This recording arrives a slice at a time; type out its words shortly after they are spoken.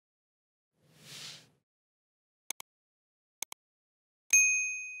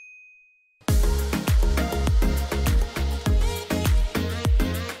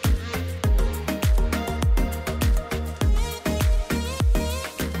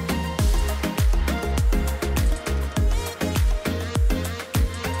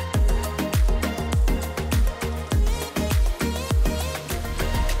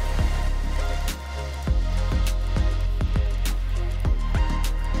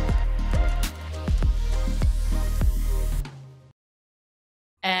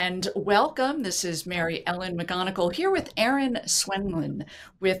and welcome. This is Mary Ellen McGonagle here with Erin Swenlin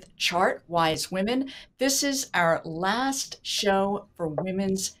with Chartwise Women. This is our last show for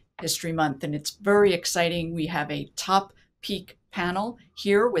Women's History Month, and it's very exciting. We have a top peak panel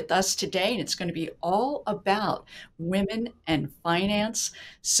here with us today, and it's going to be all about women and finance.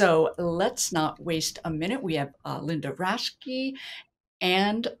 So let's not waste a minute. We have Linda Raschke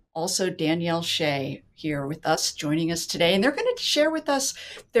and also Danielle Shay here with us, joining us today. And they're going to share with us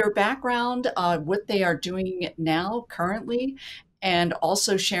their background, what they are doing now currently, and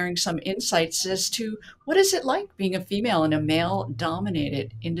also sharing some insights as to what is it like being a female in a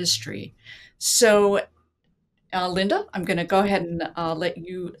male-dominated industry. So Linda, I'm going to go ahead and let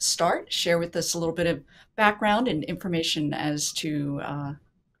you start, share with us a little bit of background and information as to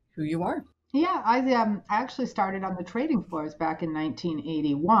who you are. Yeah, I actually started on the trading floors back in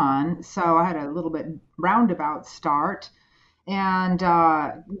 1981, so I had a little bit roundabout start, and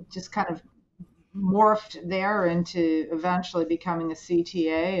just kind of morphed there into eventually becoming a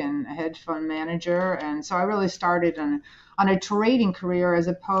CTA and a hedge fund manager. And so I really started on a trading career as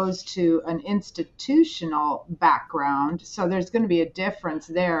opposed to an institutional background. So there's going to be a difference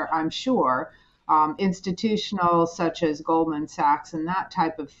there, I'm sure. Institutional, such as Goldman Sachs and that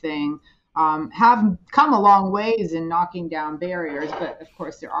type of thing, have come a long ways in knocking down barriers, but of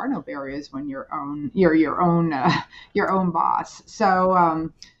course there are no barriers when you're your own boss. So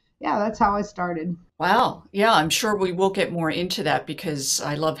yeah, that's how I started. Wow. Yeah, I'm sure we will get more into that because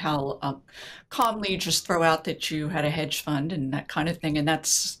I love how calmly you just throw out that you had a hedge fund and that kind of thing. And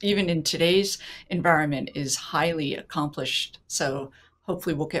that's, even in today's environment, is highly accomplished. So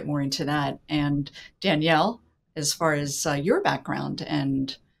hopefully we'll get more into that. And Danielle, as far as your background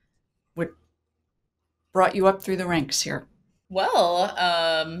and what brought you up through the ranks here? Well,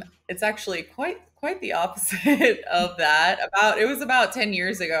 it's actually quite the opposite of that. It was about 10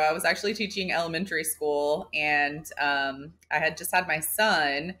 years ago. I was actually teaching elementary school, and I had just had my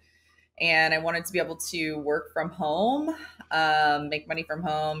son, and I wanted to be able to work from home, make money from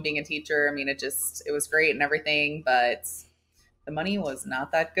home, being a teacher. I mean, it was great and everything, but the money was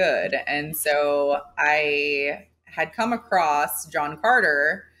not that good. And so I had come across John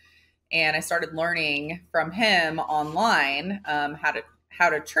Carter, and I started learning from him online how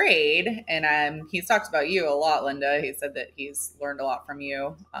to trade. And he's talked about you a lot, Linda. He said that he's learned a lot from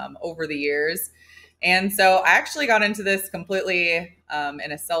you over the years. And so I actually got into this completely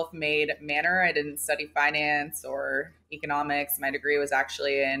in a self-made manner. I didn't study finance or economics. My degree was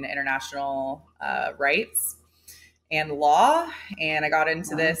actually in international rights and law. And I got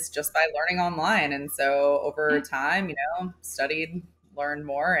into this just by learning online. And so over time, studied, learned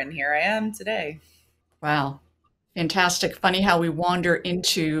more, and here I am today. Wow. Fantastic. Funny how we wander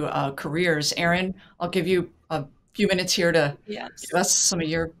into careers. Erin, I'll give you a few minutes here to give us some of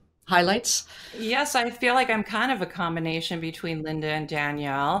your highlights. Yes, I feel like I'm kind of a combination between Linda and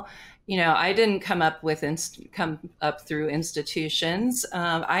Danielle. I didn't come up through institutions.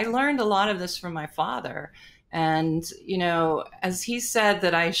 I learned a lot of this from my father. And, as he said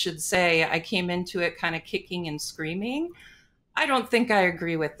that I should say, I came into it kind of kicking and screaming. I don't think I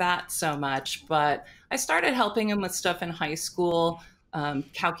agree with that so much, but I started helping him with stuff in high school,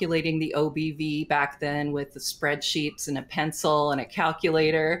 calculating the OBV back then with the spreadsheets and a pencil and a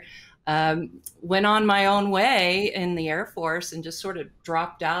calculator. Went on my own way in the Air Force and just sort of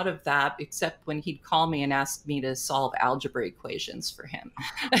dropped out of that, except when he'd call me and ask me to solve algebra equations for him.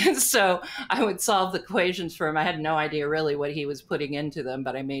 And so I would solve the equations for him. I had no idea really what he was putting into them,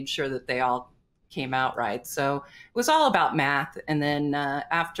 but I made sure that they all came out right. So it was all about math. And then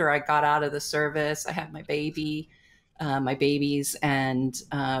after I got out of the service, I had my babies, and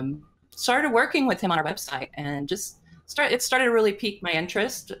started working with him on our website, and it started to really pique my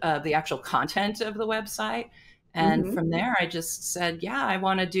interest of the actual content of the website. And from there, I just said, yeah, I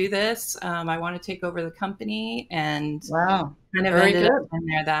want to do this. I want to take over the company, and wow, kind of ended up in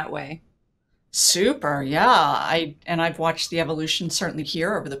there that way. Super. Yeah. I've watched the evolution certainly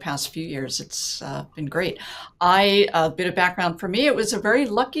here over the past few years. It's been great. A bit of background for me, it was a very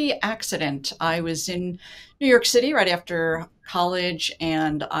lucky accident. I was in New York City right after college,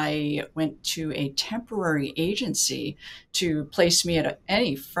 and I went to a temporary agency to place me at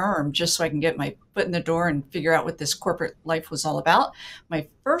any firm just so I can get my foot in the door and figure out what this corporate life was all about. My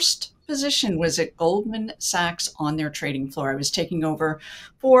first position was at Goldman Sachs on their trading floor. I was taking over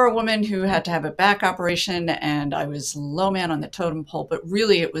for a woman who had to have a back operation, and I was low man on the totem pole, but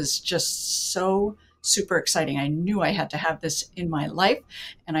really it was just so super exciting. I knew I had to have this in my life,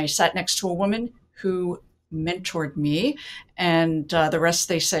 and I sat next to a woman who mentored me, and the rest,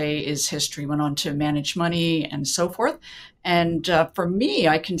 they say, is history. Went on to manage money and so forth. And for me,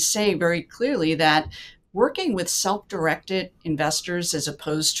 I can say very clearly that working with self-directed investors as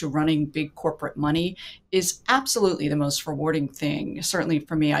opposed to running big corporate money is absolutely the most rewarding thing. Certainly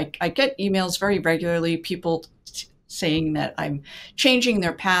for me, I get emails very regularly, people saying that I'm changing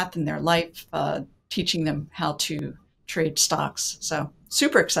their path in their life, teaching them how to trade stocks. So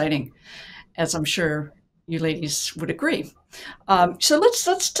super exciting, as I'm sure you ladies would agree. So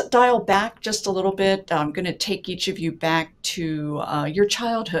let's dial back just a little bit. I'm going to take each of you back to your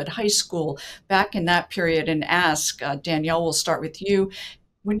childhood, high school, back in that period, and ask, Danielle, we'll start with you.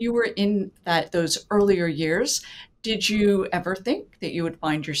 When you were in those earlier years, did you ever think that you would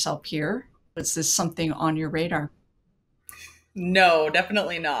find yourself here? Was this something on your radar? No,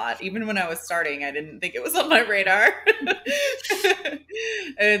 definitely not. Even when I was starting, I didn't think it was on my radar.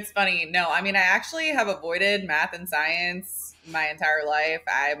 It's funny. No, I mean, I actually have avoided math and science my entire life.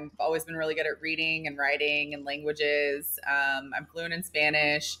 I've always been really good at reading and writing and languages. I'm fluent in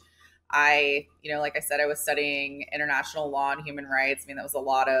Spanish. Like I said, I was studying international law and human rights. I mean, that was a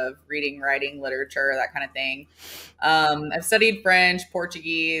lot of reading, writing, literature, that kind of thing. I've studied French,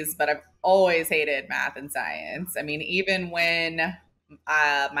 Portuguese, but I've always hated math and science. I mean, even when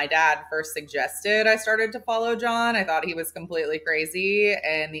my dad first suggested I started to follow John, I thought he was completely crazy.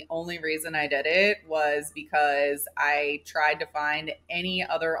 And the only reason I did it was because I tried to find any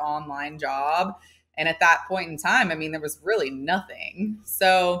other online job. And at that point in time, I mean, there was really nothing.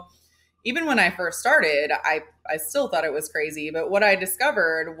 So even when I first started, I still thought it was crazy. But what I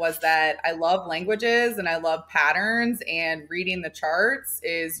discovered was that I love languages and I love patterns, and reading the charts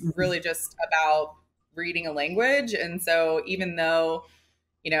is really just about reading a language. And so even though,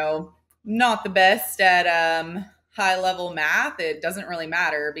 not the best at high level math, it doesn't really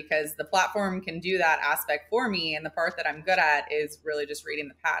matter because the platform can do that aspect for me. And the part that I'm good at is really just reading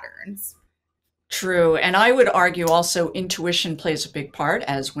the patterns. True. And I would argue also intuition plays a big part.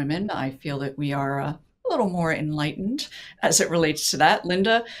 As women, I feel that we are a little more enlightened as it relates to that.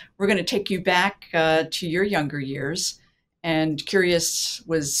 Linda, we're going to take you back to your younger years, and curious,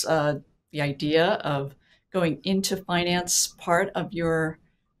 was the idea of going into finance part of your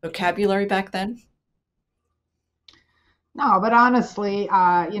vocabulary back then? No, but honestly, if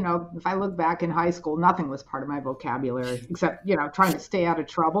I look back in high school, nothing was part of my vocabulary except, trying to stay out of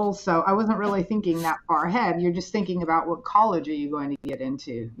trouble. So I wasn't really thinking that far ahead. You're just thinking about what college are you going to get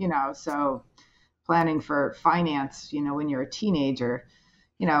into, so planning for finance, when you're a teenager,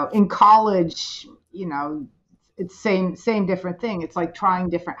 in college, it's same different thing. It's like trying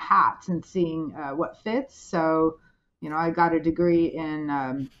different hats and seeing what fits. So I got a degree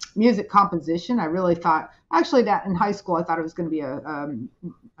in music composition. I really thought, actually, that in high school, I thought it was going to be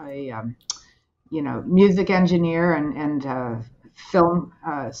a music engineer and film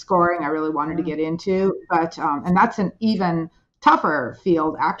scoring. I really wanted to get into, but and that's an even tougher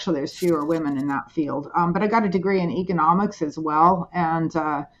field. Actually, there's fewer women in that field. But I got a degree in economics as well, and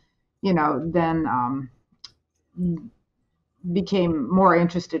then became more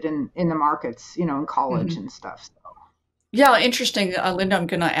interested in the markets, in college and stuff. So. Yeah, interesting. Linda, I'm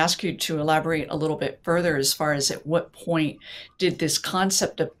going to ask you to elaborate a little bit further as far as at what point did this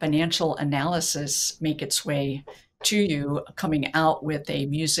concept of financial analysis make its way to you, coming out with a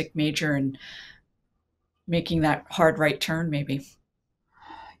music major and making that hard right turn, maybe?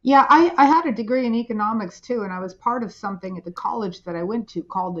 Yeah, I had a degree in economics too, and I was part of something at the college that I went to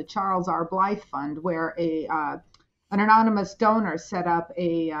called the Charles R. Blythe Fund, where an anonymous donor set up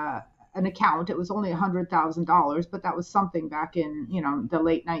an account. It was only $100,000, but that was something back in, the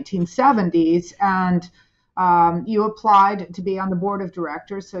late 1970s. And you applied to be on the board of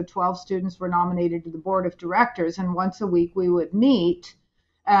directors. So 12 students were nominated to the board of directors. And once a week we would meet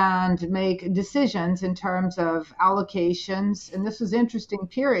and make decisions in terms of allocations. And this was an interesting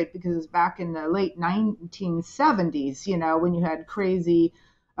period because it was back in the late 1970s, when you had crazy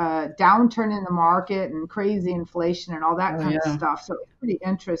downturn in the market and crazy inflation and all that kind of stuff. So it was pretty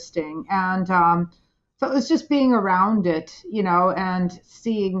interesting. And so it was just being around it, and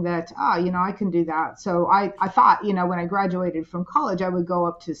seeing that, I can do that. So I thought, when I graduated from college, I would go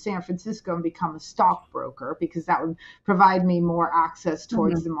up to San Francisco and become a stockbroker because that would provide me more access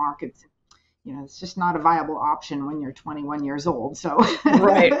towards the markets. It's just not a viable option when you're 21 years old. So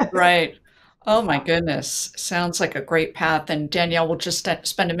Right. Oh my goodness. Sounds like a great path. And Danielle, we'll just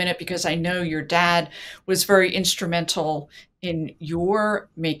spend a minute because I know your dad was very instrumental in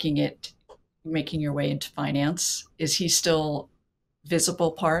your making your way into finance. Is he still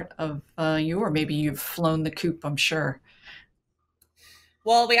visible part of you, or maybe you've flown the coop, I'm sure?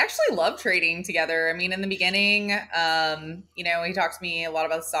 Well, we actually love trading together. I mean, in the beginning, he talked to me a lot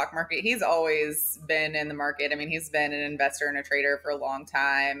about the stock market. He's always been in the market. I mean, he's been an investor and a trader for a long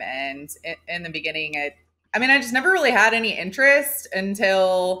time. And in the beginning, I just never really had any interest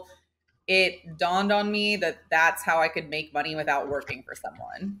until it dawned on me that that's how I could make money without working for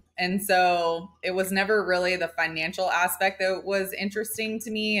someone. And so it was never really the financial aspect that was interesting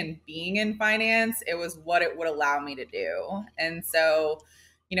to me and being in finance. It was what it would allow me to do. And so,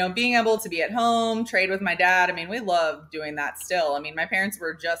 being able to be at home, trade with my dad. I mean, we love doing that still. I mean, my parents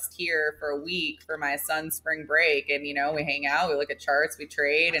were just here for a week for my son's spring break, and, we hang out, we look at charts, we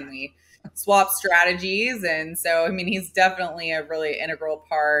trade, and we swap strategies. And so, he's definitely a really integral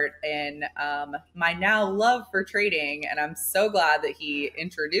part in my now love for trading. And I'm so glad that he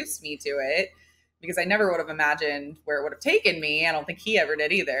introduced me to it, because I never would have imagined where it would have taken me. I don't think he ever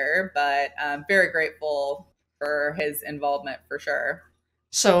did either, but I'm very grateful for his involvement for sure.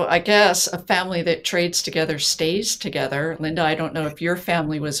 So I guess a family that trades together stays together. Linda, I don't know if your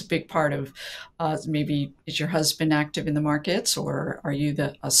family was a big part of, maybe is your husband active in the markets, or are you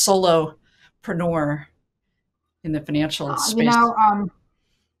a solopreneur in the financial space? I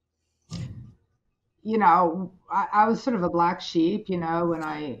was sort of a black sheep, when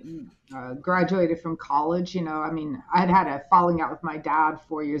I graduated from college. I'd had a falling out with my dad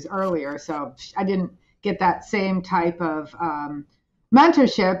 4 years earlier, so I didn't get that same type of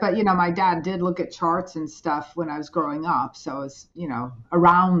mentorship, but my dad did look at charts and stuff when I was growing up, so I was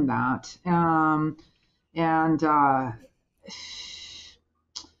around that.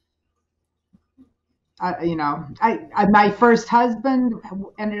 My first husband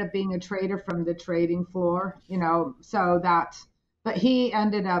ended up being a trader from the trading floor, but he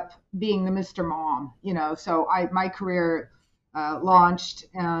ended up being the Mr. Mom, so my career launched,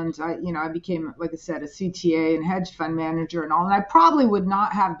 and I became, like I said, a CTA and hedge fund manager and all. And I probably would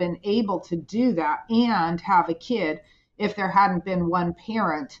not have been able to do that and have a kid if there hadn't been one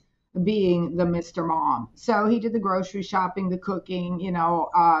parent being the Mr. Mom. So he did the grocery shopping, the cooking,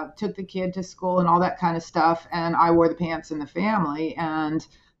 took the kid to school and all that kind of stuff. And I wore the pants in the family. And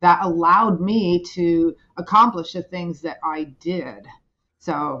that allowed me to accomplish the things that I did.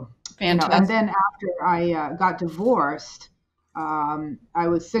 So, and then after I got divorced, I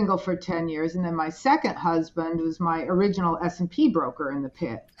was single for 10 years. And then my second husband was my original S&P broker in the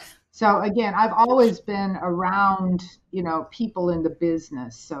pit. So again, I've always been around, people in the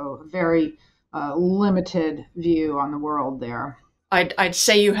business. So a very limited view on the world there. I'd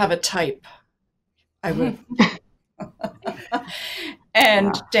say you have a type. I would.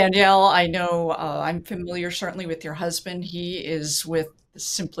 And yeah. Danielle, I know I'm familiar certainly with your husband. He is with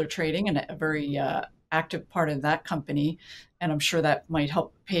Simpler Trading and a very active part of that company. And I'm sure that might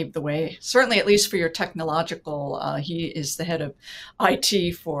help pave the way, certainly at least for your technological. He is the head of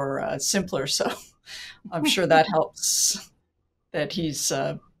IT for Simpler. So I'm sure that helps that he's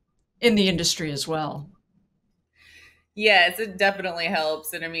in the industry as well. Yes, it definitely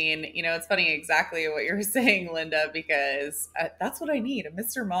helps. And it's funny exactly what you're saying, Linda, because that's what I need, a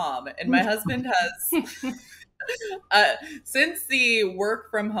Mr. Mom. And my husband has, since the work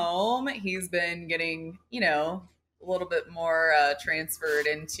from home, he's been getting, a little bit more transferred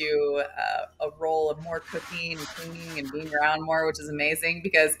into a role of more cooking and cleaning and being around more, which is amazing,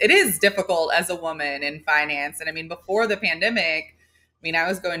 because it is difficult as a woman in finance. And before the pandemic, I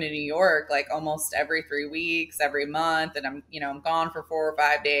was going to New York like almost every 3 weeks, every month. And I'm gone for 4 or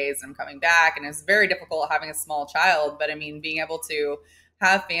 5 days and I'm coming back. And it's very difficult having a small child. But being able to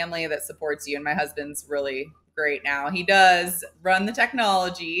have family that supports you. And my husband's really great now. He does run the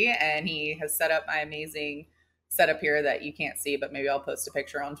technology, and he has set up my amazing setup here that you can't see, but maybe I'll post a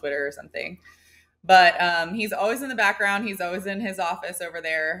picture on Twitter or something. But he's always in the background. He's always in his office over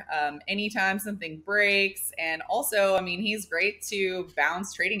there anytime something breaks. And also, he's great to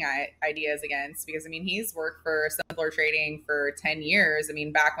bounce trading ideas against, because, he's worked for Simpler Trading for 10 years.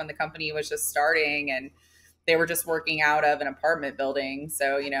 Back when the company was just starting and they were just working out of an apartment building.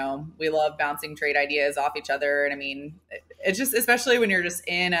 So, we love bouncing trade ideas off each other. And it's just, especially when you're just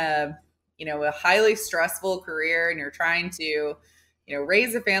in a highly stressful career and you're trying to,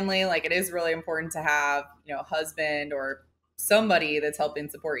 raise a family, like it is really important to have, a husband or somebody that's helping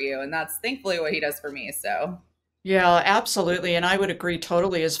support you. And that's thankfully what he does for me. So Yeah, absolutely. And I would agree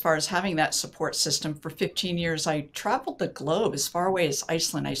totally as far as having that support system. For 15 years, I traveled the globe as far away as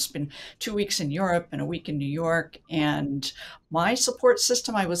Iceland. I spent 2 weeks in Europe and a week in New York. And my support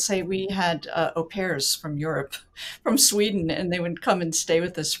system, I would say we had au pairs from Europe, from Sweden, and they would come and stay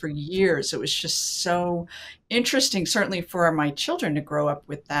with us for years. It was just so interesting, certainly for my children to grow up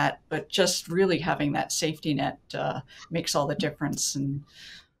with that, but just really having that safety net makes all the difference. And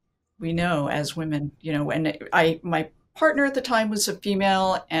we know as women, and my partner at the time was a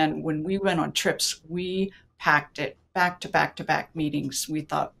female, and when we went on trips, we packed it back to back to back meetings. We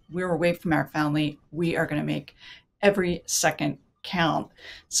thought we were away from our family. We are going to make every second count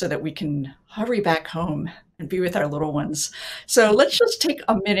so that we can hurry back home and be with our little ones. So let's just take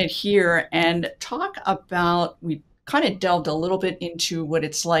a minute here and talk about, we kind of delved a little bit into what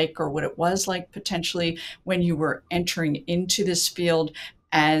it's like, or what it was like potentially when you were entering into this field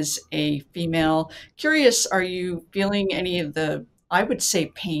as a female. Curious, are you feeling any of the, I would say,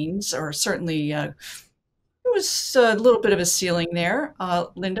 pains, or certainly it was a little bit of a ceiling there.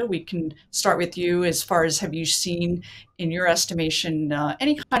 Linda, we can start with you as far as, have you seen, in your estimation,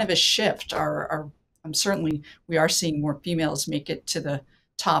 any kind of a shift? Certainly, we are seeing more females make it to the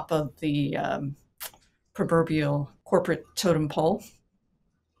top of the proverbial corporate totem pole.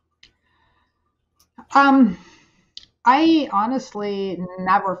 I honestly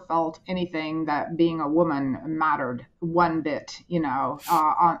never felt anything that being a woman mattered one bit.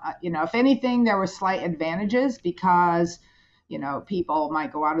 If anything, there were slight advantages because, people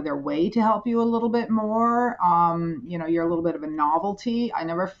might go out of their way to help you a little bit more. You're a little bit of a novelty. I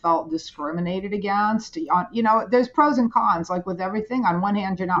never felt discriminated against. There's pros and cons, like with everything. On one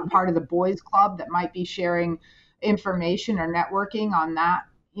hand, you're not part of the boys club that might be sharing information or networking on that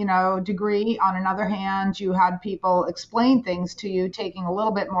degree. On another hand, you had people explain things to you taking a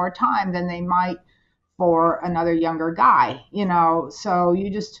little bit more time than they might for another younger guy, so you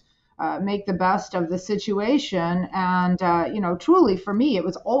just make the best of the situation. And, truly for me, it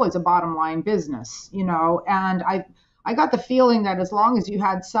was always a bottom line business, and I got the feeling that as long as you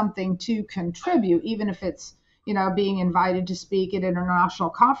had something to contribute, even if it's, being invited to speak at international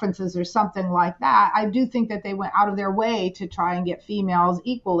conferences or something like that, I do think that they went out of their way to try and get females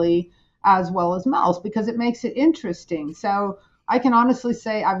equally as well as males, because it makes it interesting. So I can honestly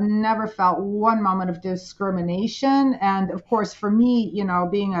say I've never felt one moment of discrimination. And of course, for me,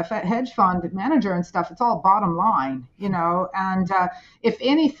 being a hedge fund manager and stuff, it's all bottom line, and if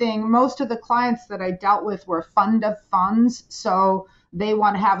anything, most of the clients that I dealt with were fund of funds. So they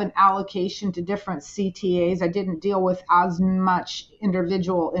want to have an allocation to different CTAs. I didn't deal with as much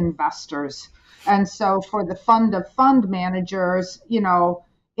individual investors. And so for the fund of fund managers,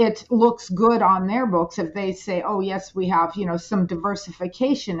 it looks good on their books if they say, oh, yes, we have, some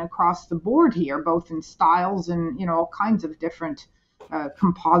diversification across the board here, both in styles and, all kinds of different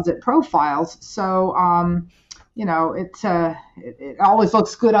composite profiles. So, it always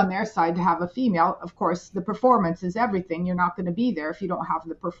looks good on their side to have a female. Of course, the performance is everything. You're not going to be there if you don't have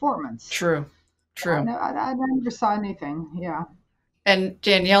the performance. True. I never saw anything. Yeah. And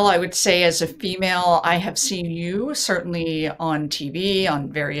Danielle, I would say as a female, I have seen you certainly on TV,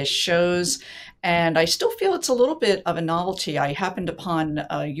 on various shows, and I still feel it's a little bit of a novelty. I happened upon,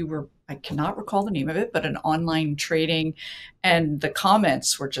 I cannot recall the name of it, but an online trading, and the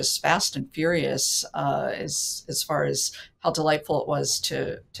comments were just fast and furious as far as how delightful it was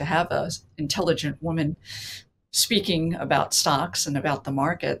to have an intelligent woman speaking about stocks and about the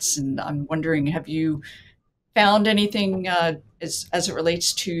markets. And I'm wondering, have you found anything as it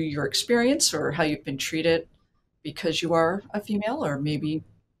relates to your experience or how you've been treated because you are a female, or maybe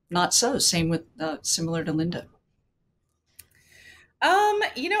not so? Same with similar to Linda.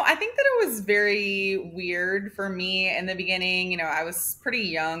 I think that it was very weird for me in the beginning. I was pretty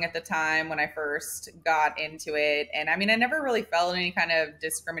young at the time when I first got into it. And I never really felt any kind of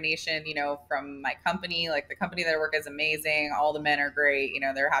discrimination, from my company. Like, the company that I work at is amazing. All the men are great.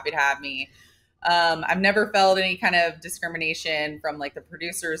 They're happy to have me. I've never felt any kind of discrimination from like the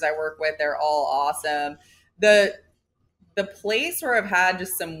producers I work with. They're all awesome. The place where I've had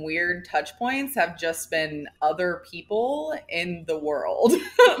just some weird touch points have just been other people in the world.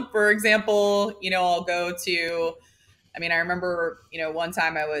 For example, I'll go to, I remember, one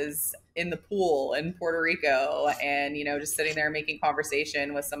time I was in the pool in Puerto Rico and, just sitting there making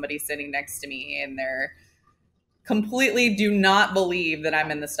conversation with somebody sitting next to me, and they're completely do not believe that I'm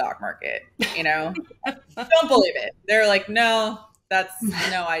in the stock market, don't believe it. They're like, no,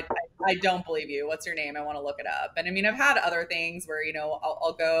 I don't believe you. What's your name? I want to look it up. And I've had other things where,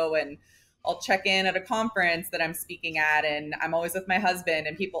 I'll go and I'll check in at a conference that I'm speaking at, and I'm always with my husband,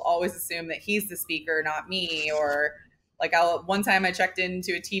 and people always assume that he's the speaker, not me. Or like one time I checked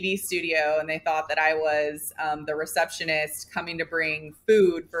into a TV studio and they thought that I was the receptionist coming to bring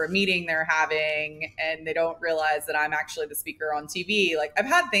food for a meeting they're having, and they don't realize that I'm actually the speaker on TV. Like, I've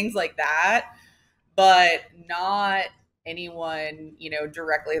had things like that, but not anyone,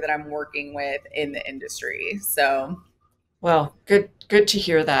 directly that I'm working with in the industry. So, well, good to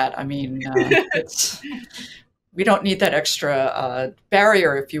hear that. I mean, we don't need that extra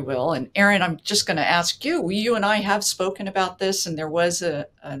barrier, if you will. And Erin, I'm just going to ask you. You and I have spoken about this, and there was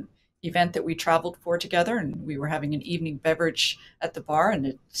an event that we traveled for together, and we were having an evening beverage at the bar, and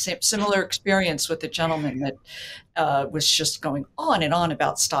a similar experience with a gentleman that was just going on and on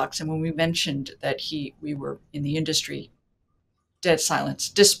about stocks. And when we mentioned that we were in the industry, dead silence,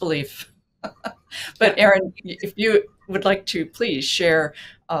 disbelief. But Erin, if you would like to please share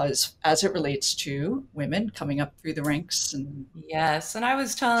as it relates to women coming up through the ranks. Yes, and I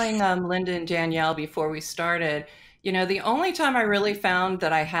was telling Linda and Danielle before we started, the only time I really found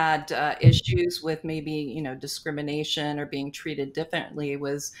that I had issues with maybe, discrimination or being treated differently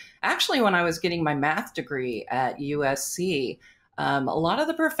was actually when I was getting my math degree at USC. A lot of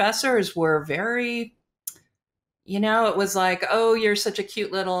the professors were very, it was like, oh, you're such a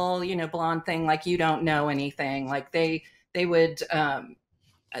cute little, blonde thing, like you don't know anything. Like they would,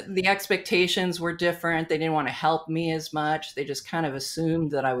 the expectations were different. They didn't want to help me as much. They just kind of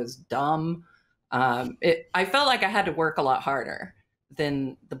assumed that I was dumb. I felt like I had to work a lot harder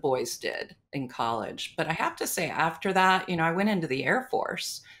than the boys did in college. But I have to say, after that, I went into the Air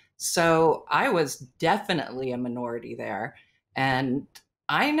Force. So I was definitely a minority there. And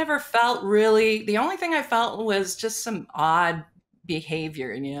I never felt really, the only thing I felt was just some odd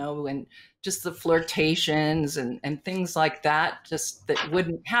behavior, and just the flirtations and things like that, just that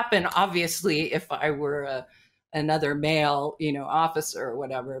wouldn't happen, obviously, if I were another male, officer or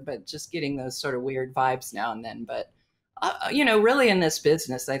whatever, but just getting those sort of weird vibes now and then. But, really in this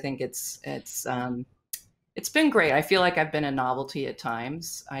business, I think it's been great. I feel like I've been a novelty at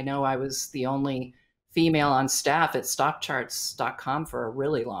times. I know I was the only female on staff at StockCharts.com for a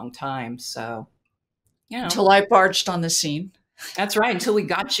really long time. So, Until I barged on the scene. That's right. Until we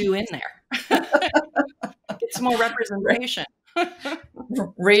got you in there. Get some more representation.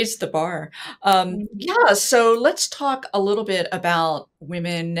 Raise the bar. Yeah. So let's talk a little bit about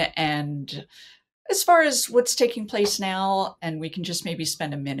women and as far as what's taking place now, and we can just maybe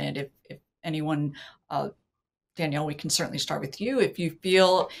spend a minute if anyone, Danielle, we can certainly start with you. If you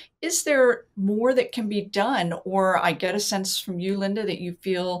feel, is there more that can be done? Or I get a sense from you, Linda, that you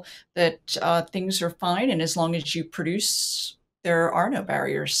feel that things are fine. And as long as you produce, there are no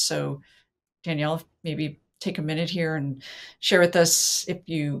barriers. So Danielle, maybe take a minute here and share with us if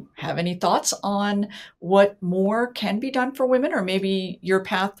you have any thoughts on what more can be done for women, or maybe your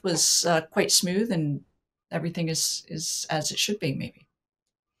path was quite smooth and everything is as it should be, maybe.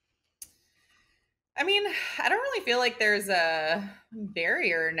 I mean, I don't really feel like there's a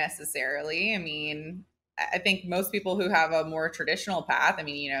barrier necessarily. I mean, I think most people who have a more traditional path, I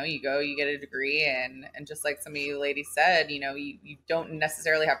mean, you go, you get a degree, and just like some of you ladies said, you don't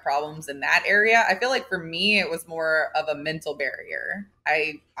necessarily have problems in that area. I feel like for me, it was more of a mental barrier.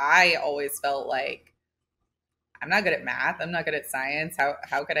 I always felt like I'm not good at math. I'm not good at science.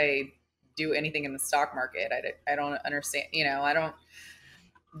 How could I do anything in the stock market? I don't understand,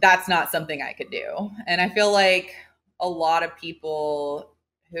 that's not something I could do. And I feel like a lot of people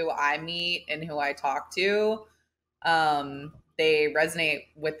who I meet and who I talk to, they resonate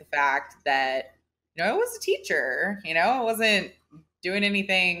with the fact that, I was a teacher, I wasn't doing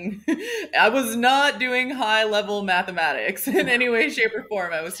anything. I was not doing high level mathematics in any way, shape, or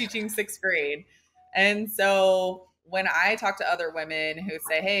form. I was teaching 6th grade. And so when I talk to other women who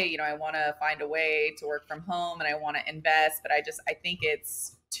say, hey, I want to find a way to work from home and I want to invest, but I think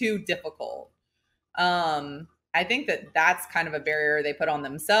it's too difficult. I think that that's kind of a barrier they put on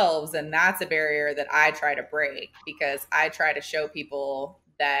themselves. And that's a barrier that I try to break, because I try to show people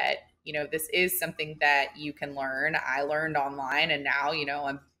that, this is something that you can learn. I learned online, and now,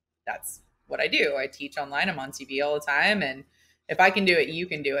 that's what I do. I teach online. I'm on TV all the time. And if I can do it, you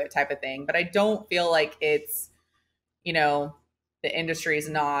can do it, type of thing. But I don't feel like it's, the industry is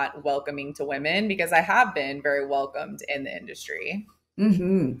not welcoming to women, because I have been very welcomed in the industry.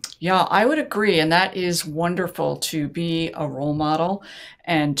 Mm-hmm. Yeah, I would agree. And that is wonderful, to be a role model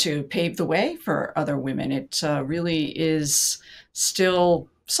and to pave the way for other women. It really is still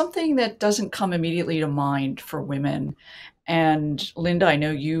something that doesn't come immediately to mind for women. And Linda, I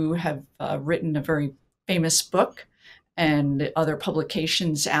know you have written a very famous book, and other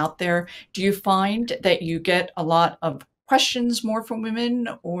publications out there. Do you find that you get a lot of questions more from women,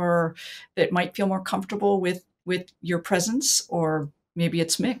 or that might feel more comfortable with your presence, or maybe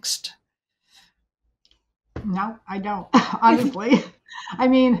it's mixed? No, I don't, honestly. I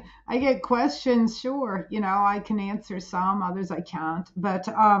mean, I get questions, sure. I can answer some, others I can't. But,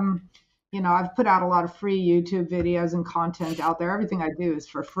 I've put out a lot of free YouTube videos and content out there. Everything I do is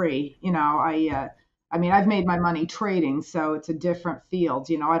for free. I mean, I've made my money trading, so it's a different field.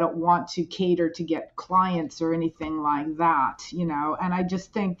 I don't want to cater to get clients or anything like that, and I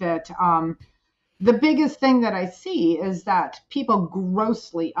just think that, the biggest thing that I see is that people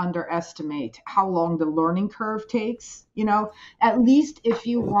grossly underestimate how long the learning curve takes. At least if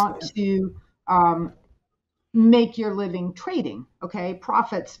you want to make your living trading, okay,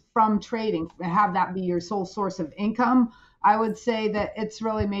 profits from trading, have that be your sole source of income, I would say that it's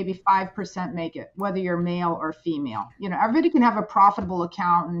really maybe 5% make it, whether you're male or female. Everybody can have a profitable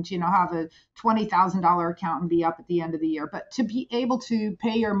account and, have a $20,000 account and be up at the end of the year. But to be able to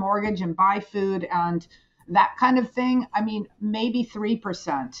pay your mortgage and buy food and that kind of thing, I mean, maybe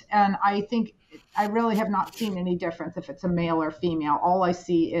 3%. And I think I really have not seen any difference if it's a male or female. All I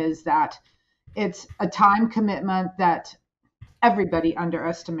see is that it's a time commitment that everybody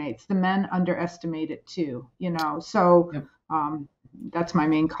underestimates. The men underestimate it too, so yep. That's my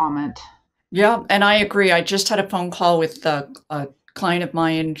main comment. Yeah, and I agree. I just had a phone call with a client of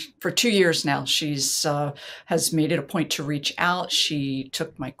mine for 2 years now. She's has made it a point to reach out. She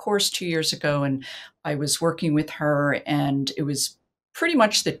took my course 2 years ago, and I was working with her, and it was pretty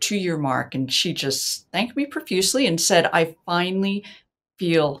much the 2-year mark, and she just thanked me profusely and said, I finally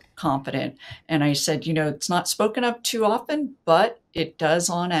feel confident. And I said, it's not spoken of too often, but it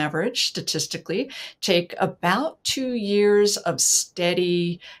does on average, statistically, take about 2 years of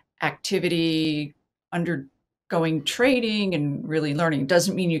steady activity, undergoing trading and really learning.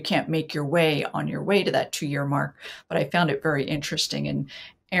 Doesn't mean you can't make your way on your way to that 2-year mark, but I found it very interesting. And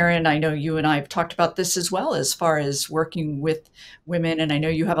Erin, I know you and I have talked about this as well, as far as working with women. And I know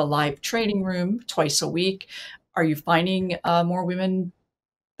you have a live trading room twice a week. Are you finding more women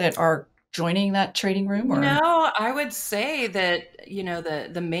that are joining that trading room? Or? No, I would say that,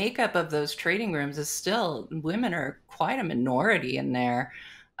 the makeup of those trading rooms is still, women are quite a minority in there.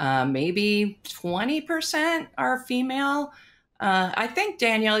 Maybe 20% are female. I think,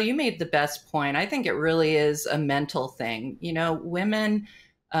 Danielle, you made the best point. I think it really is a mental thing. Women,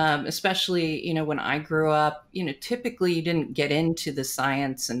 especially, when I grew up, typically you didn't get into the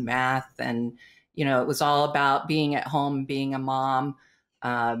science and math, and, it was all about being at home, being a mom.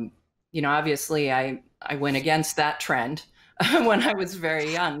 Obviously I went against that trend when I was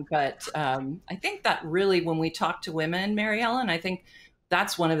very young, but I think that really, when we talk to women, Mary Ellen, I think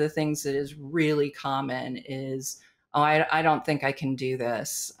that's one of the things that is really common is, oh, I don't think I can do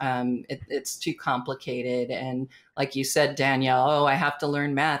this. It's too complicated. And like you said, Danielle, oh, I have to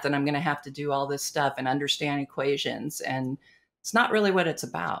learn math and I'm going to have to do all this stuff and understand equations. And it's not really what it's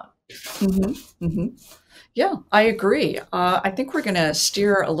about. Mm-hmm. Mm-hmm. Yeah, I agree. I think we're going to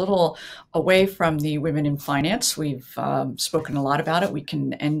steer a little away from the women in finance. We've spoken a lot about it. We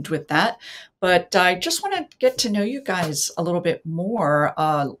can end with that. But I just want to get to know you guys a little bit more.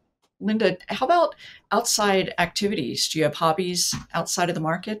 Linda, how about outside activities? Do you have hobbies outside of the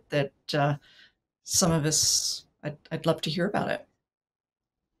market that some of us, I'd love to hear about it.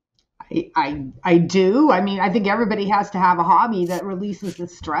 I do. I mean, I think everybody has to have a hobby that releases the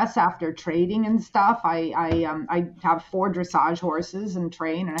stress after trading and stuff. I have 4 dressage horses and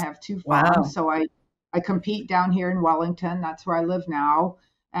train, and I have 2 farms. Wow. So I compete down here in Wellington. That's where I live now.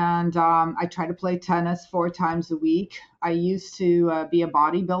 And I try to play tennis 4 times a week. I used to be a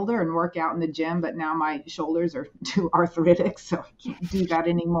bodybuilder and work out in the gym, but now my shoulders are too arthritic, so I can't do that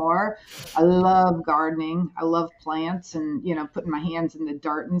anymore. I love gardening. I love plants and, putting my hands in the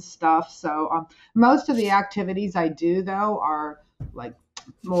dirt and stuff. So most of the activities I do, though, are like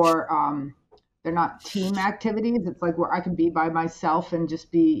more, they're not team activities. It's like where I can be by myself and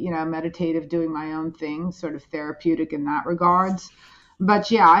just be, meditative, doing my own thing, sort of therapeutic in that regards.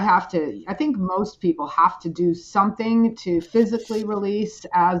 But yeah, I think most people have to do something to physically release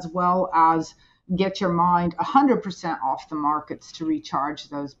as well as get your mind 100% off the markets to recharge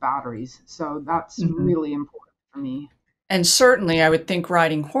those batteries. So that's really important for me. And certainly I would think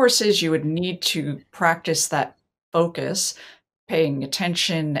riding horses, you would need to practice that focus, paying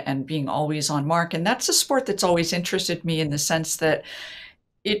attention and being always on mark. And that's a sport that's always interested me in the sense that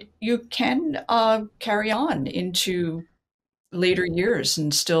you can carry on into later years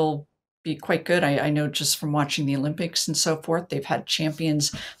and still be quite good. I know just from watching the Olympics and so forth, they've had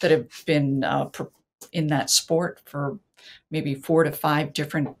champions that have been in that sport for maybe 4 to 5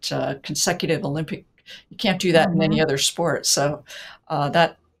 different consecutive Olympic. You can't do that in any other sport. So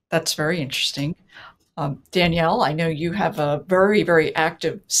that's very interesting. Danielle, I know you have a very, very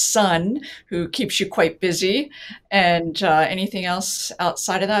active son who keeps you quite busy. And anything else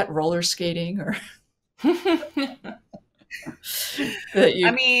outside of that, roller skating or that you?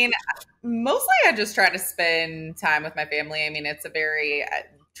 I mean, mostly I just try to spend time with my family. I mean, it's a very,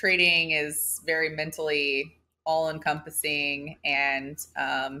 trading is very mentally all encompassing. And,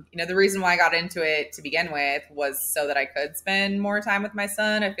 the reason why I got into it to begin with was so that I could spend more time with my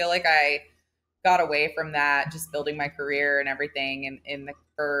son. I feel like I got away from that, just building my career and everything in the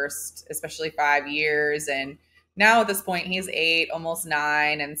first, especially 5 years. And now at this point, he's 8, almost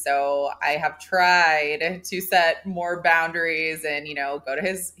 9. And so I have tried to set more boundaries and, go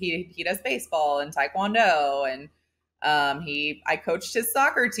to he does baseball and taekwondo. And I coached his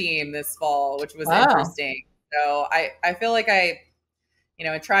soccer team this fall, which was interesting. So I feel like I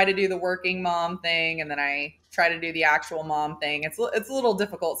try to do the working mom thing, and then I try to do the actual mom thing. It's a little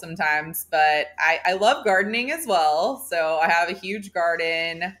difficult sometimes, but I love gardening as well. So I have a huge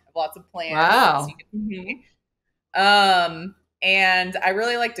garden, lots of plants. Wow. And I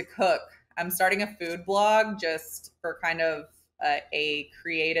really like to cook. I'm starting a food blog just for kind of a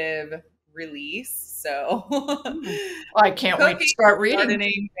creative release. So I can't wait to start reading.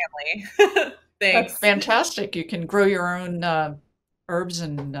 Gardening, family. Thanks. That's fantastic. You can grow your own herbs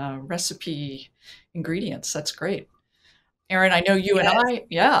and recipe ingredients. That's great. Erin, I know you and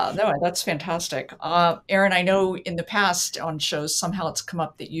that's fantastic. Erin, I know in the past on shows, somehow it's come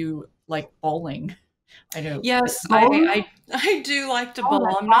up that you like bowling. I know. Yes, I do like to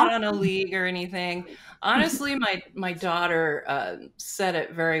bowl. I'm not on a league or anything. Honestly, my daughter said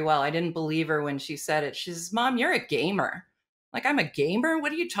it very well. I didn't believe her when she said it. She says, "Mom, you're a gamer." Like, I'm a gamer?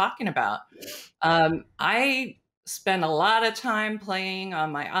 What are you talking about? I spend a lot of time playing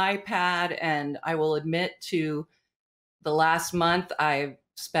on my iPad, and I will admit to the last month, I've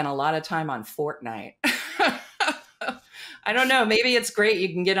spent a lot of time on Fortnite. I don't know. Maybe it's great. You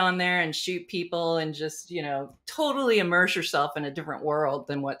can get on there and shoot people and just, totally immerse yourself in a different world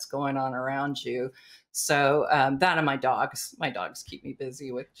than what's going on around you. So that and my dogs keep me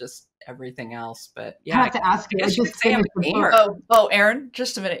busy with just everything else. But yeah, I have to ask you. I just finished the book. Oh, Erin,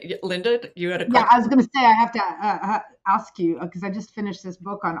 just a minute. Linda, you had a question? Yeah, I was going to say I have to ask you because I just finished this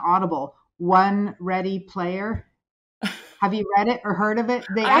book on Audible, One Ready Player. Have you read it or heard of it?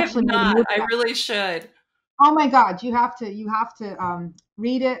 I have not. I really should. Oh my God, you have to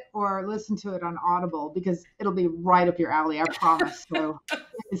read it or listen to it on Audible because it'll be right up your alley, I promise. So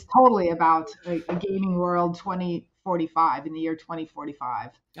it's totally about a gaming world 2045 in the year 2045.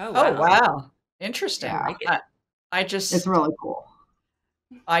 Oh wow. Interesting. Yeah. It's really cool.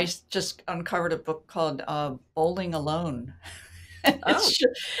 I just uncovered a book called Bowling Alone. The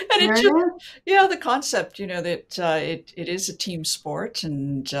concept, that it is a team sport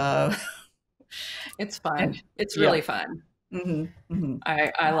and it's fun. It's really fun. Mm-hmm, mm-hmm.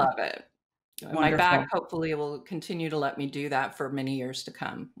 I love it. Wonderful. My back hopefully will continue to let me do that for many years to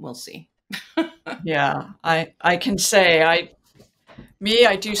come. We'll see. Yeah, I can say I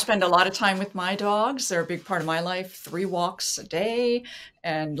do spend a lot of time with my dogs. They're a big part of my life, 3 walks a day.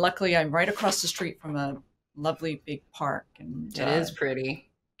 And luckily I'm right across the street from a lovely big park. And it is pretty.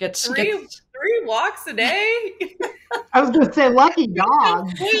 Three walks a day? I was going to say lucky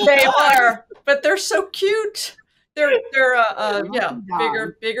dogs. They are, but they're so cute. They're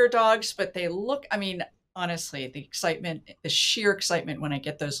bigger dogs, but they look, honestly, the excitement, the sheer excitement when I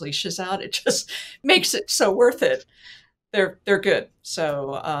get those leashes out, it just makes it so worth it. They're good.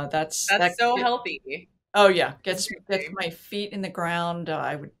 So that's so healthy. Oh yeah, gets my feet in the ground.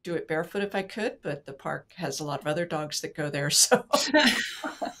 I would do it barefoot if I could, but the park has a lot of other dogs that go there, so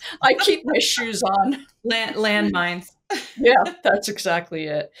I keep my shoes on. Landmines. Yeah, that's exactly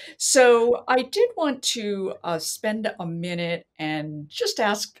it. So I did want to spend a minute and just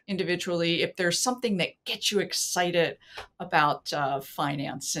ask individually if there's something that gets you excited about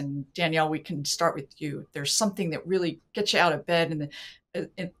finance. And Danielle, we can start with you. If there's something that really gets you out of bed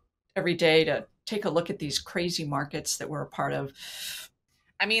every day to take a look at these crazy markets that we're a part of.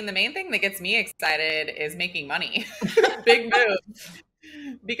 The main thing that gets me excited is making money. Big move.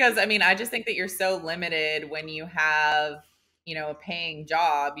 Because I just think that you're so limited when you have, a paying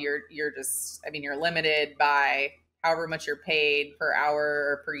job. You're limited by however much you're paid per hour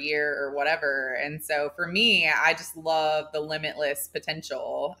or per year or whatever. And so for me, I just love the limitless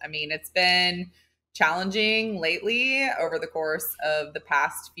potential. It's been challenging lately over the course of the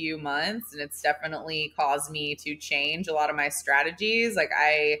past few months. And it's definitely caused me to change a lot of my strategies. Like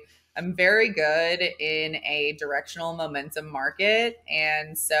I'm very good in a directional momentum market.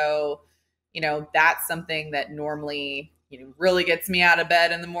 And so, that's something that normally, really gets me out of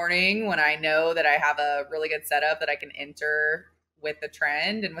bed in the morning when I know that I have a really good setup that I can enter with the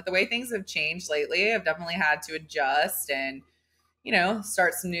trend. And with the way things have changed lately, I've definitely had to adjust and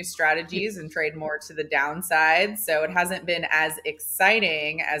start some new strategies and trade more to the downside. So it hasn't been as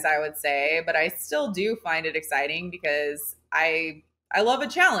exciting as I would say, but I still do find it exciting because I love a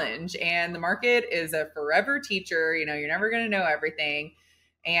challenge, and the market is a forever teacher. You're never going to know everything.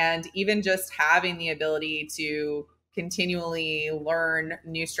 And even just having the ability to continually learn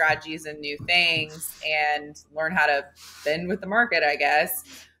new strategies and new things and learn how to bend with the market, I guess.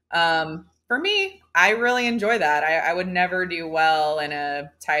 For me, I really enjoy that. I would never do well in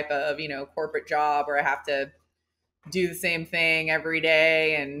a type of, corporate job where I have to do the same thing every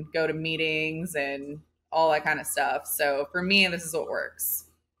day and go to meetings and all that kind of stuff. So for me, this is what works.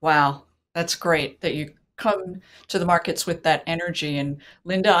 Wow, that's great that you come to the markets with that energy. And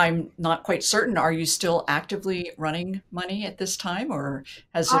Linda, I'm not quite certain. Are you still actively running money at this time, or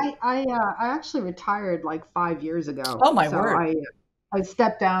has it? I actually retired like 5 years ago. Oh my So word! I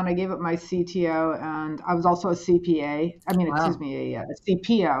stepped down. I gave up my CTO, and I was also a CPA. I mean, excuse Wow. me, a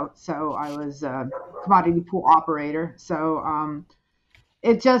CPO. So I was a commodity pool operator. So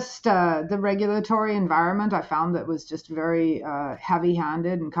it just the regulatory environment I found that was just very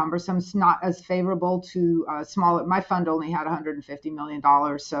heavy-handed and cumbersome. It's not as favorable to smaller. My fund only had $150 million,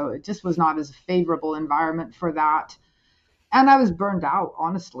 so it just was not as a favorable environment for that. And I was burned out,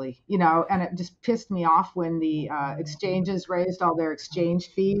 honestly, and it just pissed me off when the exchanges raised all their exchange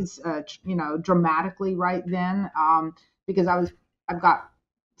fees, dramatically right then, because I've got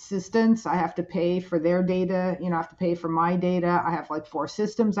assistants. I have to pay for their data, I have to pay for my data. I have like 4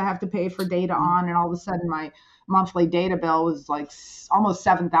 systems I have to pay for data on. And all of a sudden my monthly data bill was like almost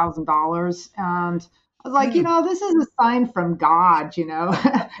 $7,000. And I was like, Mm. this is a sign from God,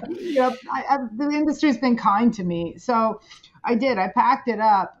 the industry's been kind to me. So I did. I packed it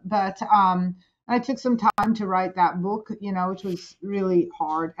up, but I took some time to write that book, which was really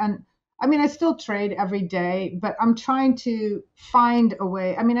hard. And I mean, I still trade every day, but I'm trying to find a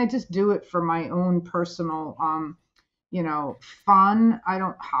way. I mean, I just do it for my own personal, fun. I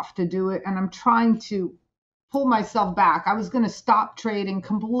don't have to do it, and I'm trying to pull myself back. I was going to stop trading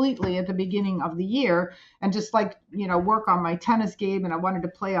completely at the beginning of the year and just work on my tennis game, and I wanted to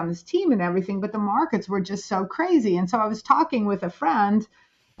play on this team and everything, but the markets were just so crazy. And so I was talking with a friend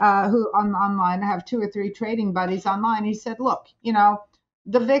who online, I have 2 or 3 trading buddies online. He said, look,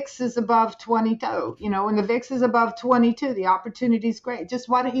 the VIX is above 22, when the VIX is above 22, the opportunity is great. Just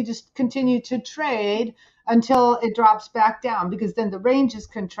why don't you just continue to trade until it drops back down, because then the ranges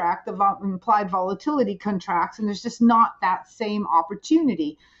contract, the implied volatility contracts, and there's just not that same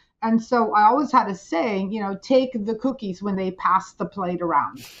opportunity. And so I always had a saying, take the cookies when they pass the plate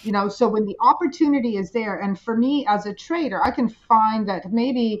around, so when the opportunity is there. And for me as a trader, I can find that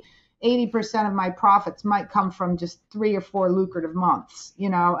maybe 80% of my profits might come from just 3 or 4 lucrative months,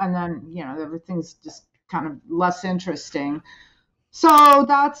 and then, everything's just kind of less interesting. So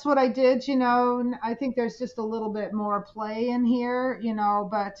that's what I did, and I think there's just a little bit more play in here,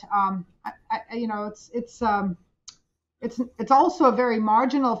 but it's also a very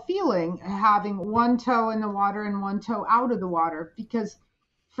marginal feeling having one toe in the water and one toe out of the water, because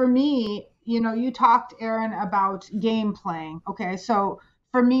for me, you talked, Erin, about game playing. Okay, so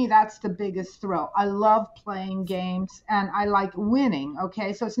for me, that's the biggest thrill. I love playing games and I like winning.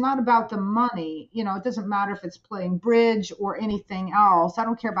 Okay, so it's not about the money. It doesn't matter if it's playing bridge or anything else. I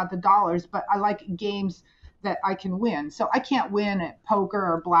don't care about the dollars, but I like games that I can win. So I can't win at poker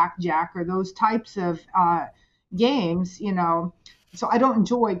or blackjack or those types of games, So I don't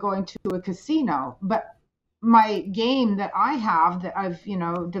enjoy going to a casino. But my game that I have that I've,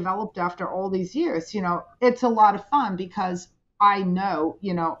 developed after all these years, it's a lot of fun because I know,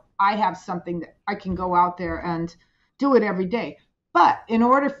 I have something that I can go out there and do it every day. But in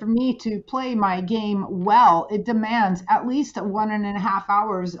order for me to play my game well, it demands at least 1.5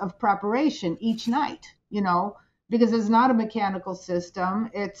 hours of preparation each night, because it's not a mechanical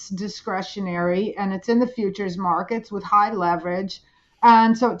system. It's discretionary and it's in the futures markets with high leverage.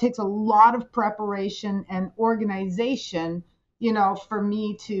 And so it takes a lot of preparation and organization, for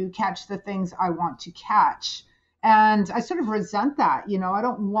me to catch the things I want to catch. And I sort of resent that, I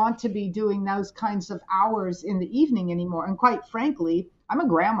don't want to be doing those kinds of hours in the evening anymore. And quite frankly, I'm a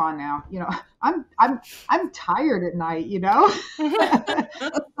grandma now, I'm tired at night,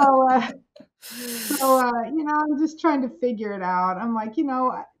 so So, I'm just trying to figure it out. I'm like,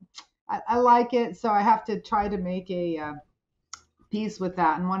 I like it, so I have to try to make a peace with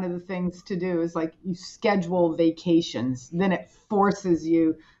that. And one of the things to do is like you schedule vacations, then it forces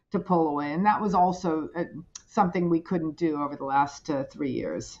you to pull away. And that was also something we couldn't do over the last 3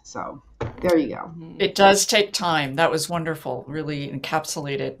 years. So there you go. It does take time. That was wonderful. Really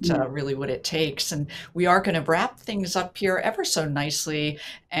encapsulated really what it takes. And we are going to wrap things up here ever so nicely.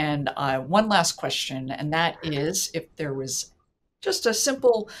 And one last question, and that is if there was just a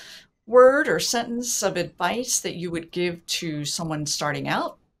simple word or sentence of advice that you would give to someone starting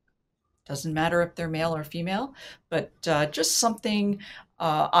out. Doesn't matter if they're male or female, but just something.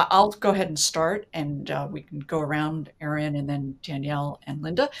 I'll go ahead and start, and we can go around, Erin, and then Danielle and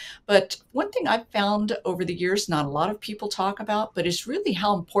Linda. But one thing I've found over the years, not a lot of people talk about, but is really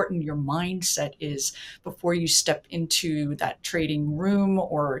how important your mindset is before you step into that trading room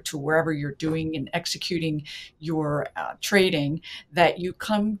or to wherever you're doing and executing your trading, that you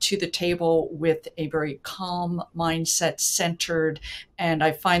come to the table with a very calm mindset, centered. And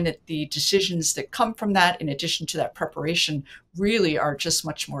I find that the decisions that come from that, in addition to that preparation, really are just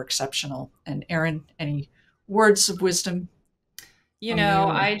much more exceptional. And Erin, any words of wisdom?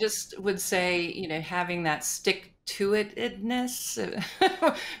 I just would say, having that stick to itness.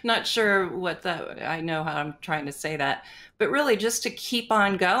 Not sure what that, I know how I'm trying to say that, but really just to keep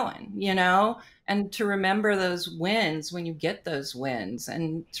on going, and to remember those wins when you get those wins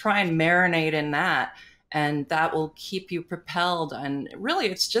and try and marinate in that. And that will keep you propelled. And really,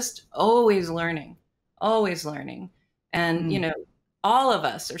 it's just always learning, always learning. And, all of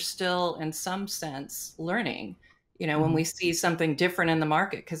us are still, in some sense, learning, when we see something different in the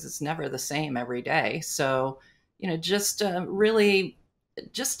market, because it's never the same every day. So, just really,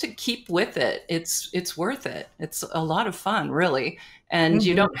 just to keep with it. It's worth it. It's a lot of fun, really. And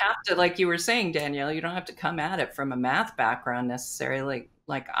you don't have to, like you were saying, Danielle, you don't have to come at it from a math background necessarily,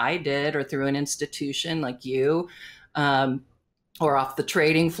 like I did, or through an institution like you, or off the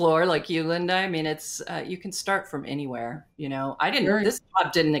trading floor like you, Linda. I mean, it's you can start from anywhere. This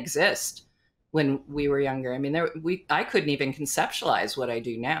job didn't exist when we were younger. I mean, I couldn't even conceptualize what I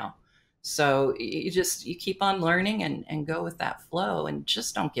do now. So you keep on learning and go with that flow, and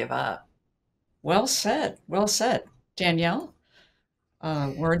just don't give up. Well said. Well said. Danielle,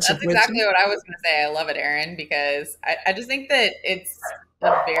 words That's of wisdom? exactly what I was going to say. I love it, Erin, because I just think that it's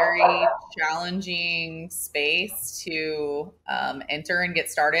a very challenging space to enter and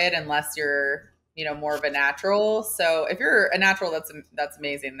get started unless you're, more of a natural. So if you're a natural, that's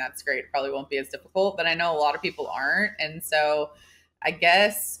amazing. That's great. Probably won't be as difficult, but I know a lot of people aren't. And so I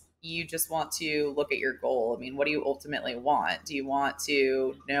guess you just want to look at your goal. I mean, what do you ultimately want? Do you want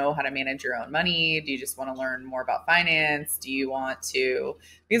to know how to manage your own money? Do you just want to learn more about finance? Do you want to,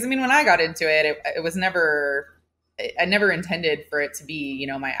 because I mean, when I got into it, it was never, I never intended for it to be,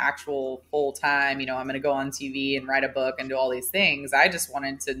 my actual full time, I'm going to go on TV and write a book and do all these things. I just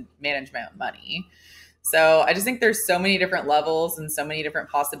wanted to manage my own money. So I just think there's so many different levels and so many different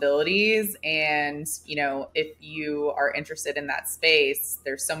possibilities. And, if you are interested in that space,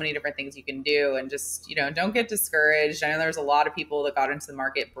 there's so many different things you can do, and just, don't get discouraged. I know there's a lot of people that got into the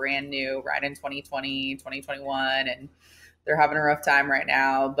market brand new right in 2020, 2021, and they're having a rough time right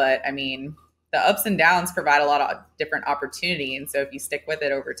now. But I mean, the ups and downs provide a lot of different opportunity. And so if you stick with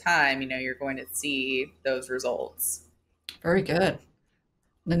it over time, you're going to see those results. Very good.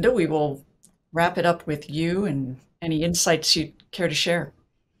 Linda, we will wrap it up with you and any insights you'd care to share.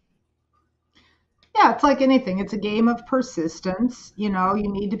 Yeah, it's like anything. It's a game of persistence. You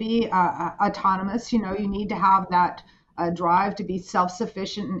need to be autonomous. You need to have that drive to be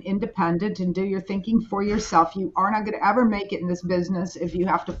self-sufficient and independent and do your thinking for yourself. You are not going to ever make it in this business if you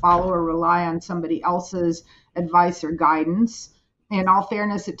have to follow or rely on somebody else's advice or guidance. In all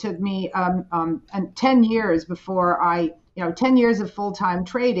fairness, it took me 10 years before 10 years of full-time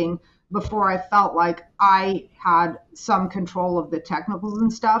trading before I felt like I had some control of the technicals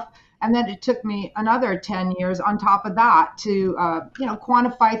and stuff. And then it took me another 10 years on top of that to,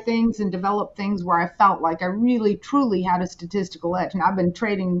 quantify things and develop things where I felt like I really, truly had a statistical edge. And I've been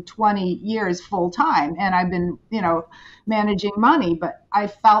trading 20 years full time, and I've been, managing money, but I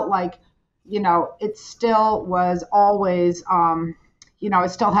felt like, it still was always, I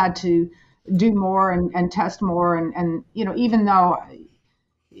still had to do more and test more. And even though,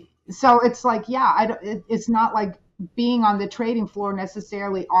 so it's like, it's not like being on the trading floor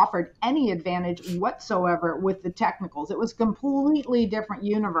necessarily offered any advantage whatsoever with the technicals. It was a completely different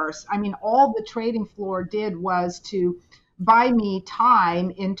universe. I mean, all the trading floor did was to buy me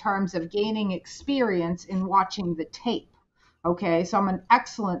time in terms of gaining experience in watching the tape. Okay, so I'm an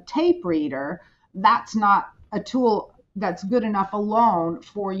excellent tape reader. That's not a tool that's good enough alone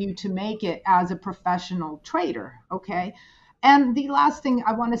for you to make it as a professional trader. Okay. And the last thing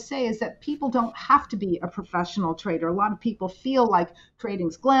I want to say is that people don't have to be a professional trader. A lot of people feel like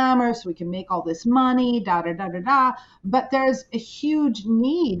trading's glamorous, we can make all this money, da da da da da. But there's a huge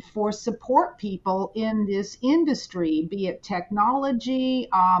need for support people in this industry, be it technology,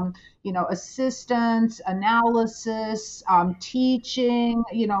 assistance, analysis, teaching.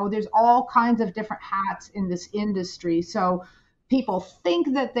 There's all kinds of different hats in this industry. So people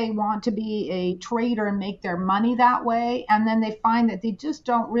think that they want to be a trader and make their money that way, and then they find that they just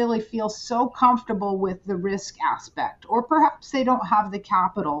don't really feel so comfortable with the risk aspect, or perhaps they don't have the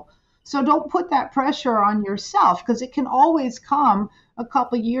capital. So don't put that pressure on yourself, because it can always come a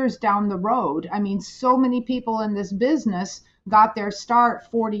couple years down the road. I mean, so many people in this business got their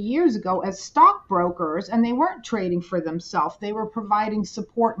start 40 years ago as stockbrokers, and they weren't trading for themselves. They were providing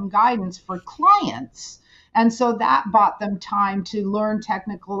support and guidance for clients. And so that bought them time to learn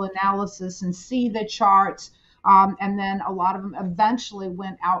technical analysis and see the charts. And then a lot of them eventually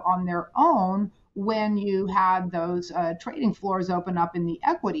went out on their own when you had those trading floors open up in the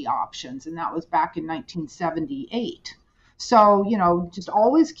equity options. And that was back in 1978. So, just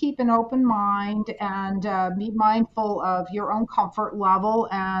always keep an open mind and be mindful of your own comfort level,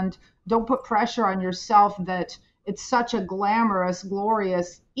 and don't put pressure on yourself that it's such a glamorous,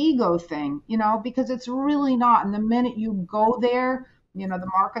 glorious ego thing, because it's really not. And the minute you go there,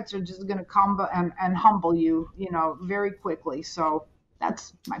 the markets are just going to come and humble you, very quickly. So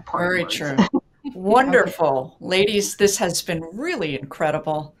that's my part. Very true. Wonderful. Okay. Ladies, this has been really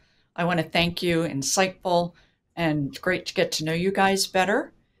incredible. I want to thank you. Insightful and great to get to know you guys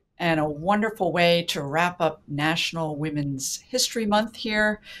better, and a wonderful way to wrap up National Women's History Month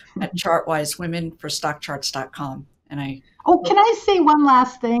here at Chartwise Women for StockCharts.com. And can I say one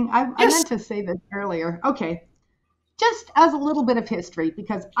last thing? I meant to say this earlier. Okay. Just as a little bit of history,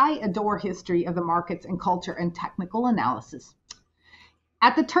 because I adore history of the markets and culture and technical analysis.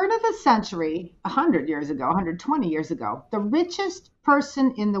 At the turn of the century, 100 years ago, 120 years ago, the richest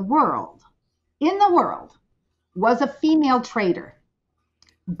person in the world was a female trader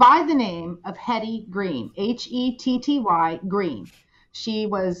by the name of Hetty Green, Hetty Green. She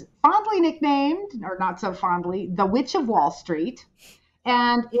was fondly nicknamed, or not so fondly, the Witch of Wall Street.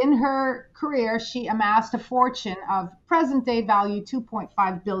 And in her career, she amassed a fortune of present-day value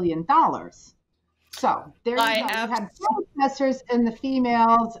 $2.5 billion. So there you go. You had professors and the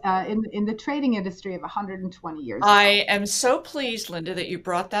females in the trading industry of 120 years ago. I am so pleased, Linda, that you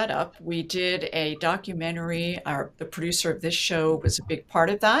brought that up. We did a documentary. The producer of this show was a big part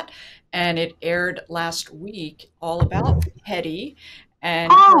of that, and it aired last week, all about Hetty and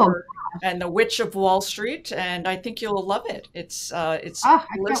the Witch of Wall Street, and I think you'll love it. I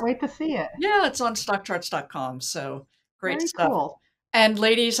can't wait to see it. Yeah, it's on StockCharts.com. So great Very stuff. Cool. And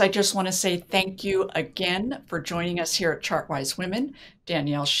ladies, I just want to say thank you again for joining us here at Chartwise Women.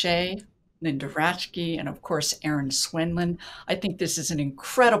 Danielle Shay, Linda Raschke, and of course, Erin Swenlin. I think this is an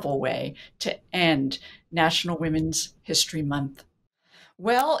incredible way to end National Women's History Month.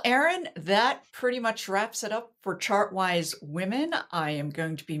 Well, Erin, that pretty much wraps it up for Chartwise Women. I am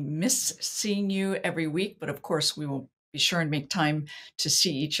going to be seeing you every week, but of course, we will be sure and make time to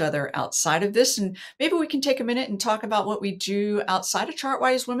see each other outside of this. And maybe we can take a minute and talk about what we do outside of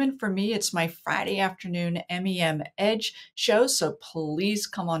Chartwise Women. For me, it's my Friday afternoon MEM Edge show. So please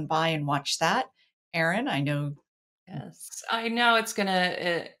come on by and watch that. Erin, I know. Yes, I know it's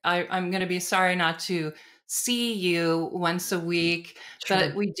I'm going to be sorry not to see you once a week,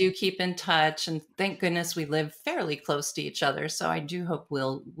 but we do keep in touch, and thank goodness we live fairly close to each other. So I do hope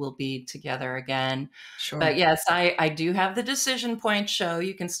we'll be together again. Sure. But yes, I do have the Decision Point show.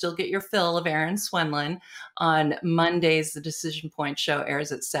 You can still get your fill of Erin Swenlin on Mondays. The Decision Point show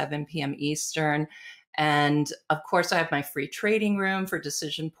airs at 7 p.m. Eastern. And of course, I have my free trading room for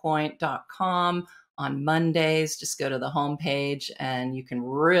decisionpoint.com. On Mondays, just go to the homepage and you can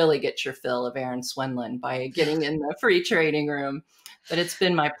really get your fill of Erin Swenlin by getting in the free trading room. But it's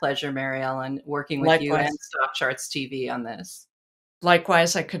been my pleasure, Mary Ellen, working with you and StockCharts TV on this.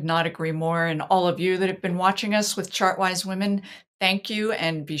 Likewise, I could not agree more. And all of you that have been watching us with Chartwise Women, thank you.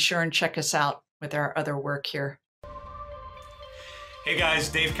 And be sure and check us out with our other work here. Hey guys,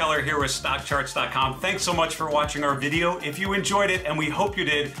 Dave Keller here with StockCharts.com. Thanks so much for watching our video. If you enjoyed it, and we hope you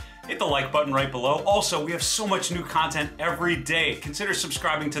did, hit the like button right below. Also, we have so much new content every day. Consider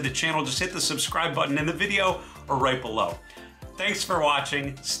subscribing to the channel. Just hit the subscribe button in the video or right below. Thanks for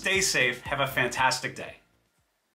watching. Stay safe. Have a fantastic day.